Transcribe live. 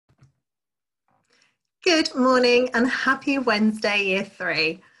Good morning and happy Wednesday, year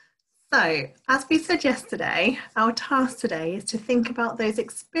three. So, as we said yesterday, our task today is to think about those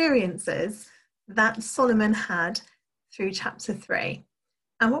experiences that Solomon had through chapter three.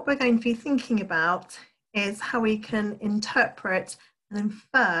 And what we're going to be thinking about is how we can interpret and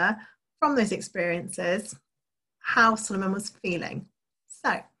infer from those experiences how Solomon was feeling.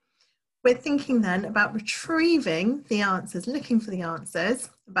 So, we're thinking then about retrieving the answers, looking for the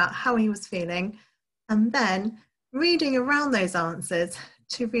answers about how he was feeling, and then reading around those answers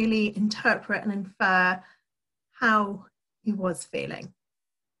to really interpret and infer how he was feeling.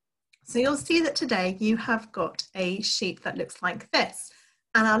 So you'll see that today you have got a sheet that looks like this,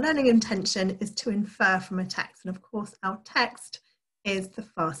 and our learning intention is to infer from a text. And of course, our text is The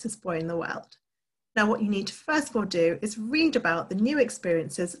Fastest Boy in the World. Now, what you need to first of all do is read about the new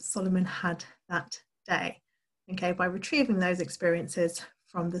experiences that Solomon had that day, okay, by retrieving those experiences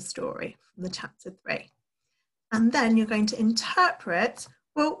from the story, from the chapter three. And then you're going to interpret,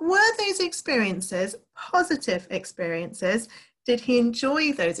 well, were those experiences positive experiences? Did he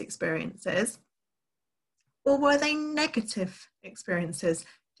enjoy those experiences? Or were they negative experiences?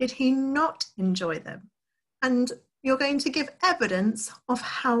 Did he not enjoy them? And you're going to give evidence of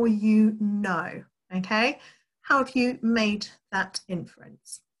how you know, okay? How have you made that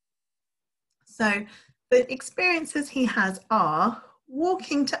inference? So the experiences he has are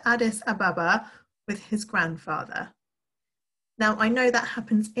walking to Addis Ababa with his grandfather. Now, I know that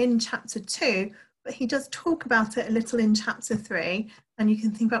happens in chapter 2, but he does talk about it a little in chapter 3, and you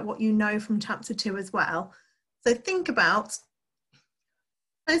can think about what you know from chapter 2 as well. So think about,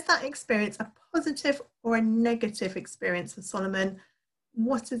 is that experience a positive or a negative experience for Solomon?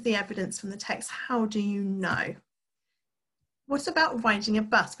 What is the evidence from the text? How do you know? What about riding a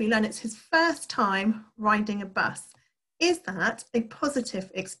bus? We learn it's his first time riding a bus. Is that a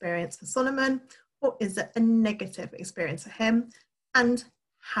positive experience for Solomon, or is it a negative experience for him? And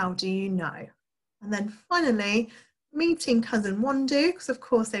how do you know? And then finally, meeting cousin Wandu, because of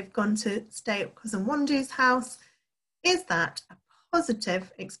course they've gone to stay at cousin Wandu's house. Is that a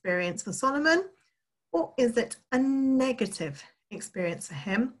positive experience for Solomon, or is it a negative experience for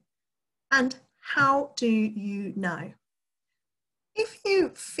him? And how do you know? If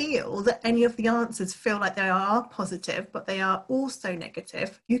you feel that any of the answers feel like they are positive, but they are also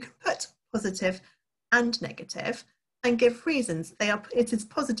negative, you can put positive and negative and give reasons. It is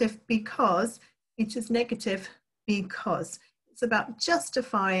positive because, it is negative because. It's about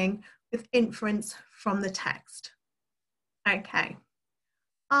justifying with inference from the text. Okay.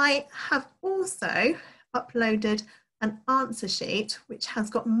 I have also uploaded an answer sheet which has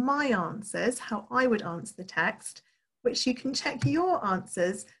got my answers, how I would answer the text, which you can check your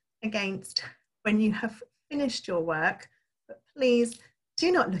answers against when you have finished your work. But please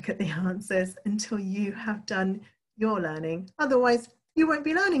do not look at the answers until you have done your learning. Otherwise, you won't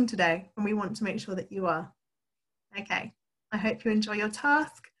be learning today, and we want to make sure that you are. Okay, I hope you enjoy your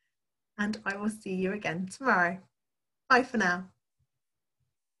task, and I will see you again tomorrow. Bye for now.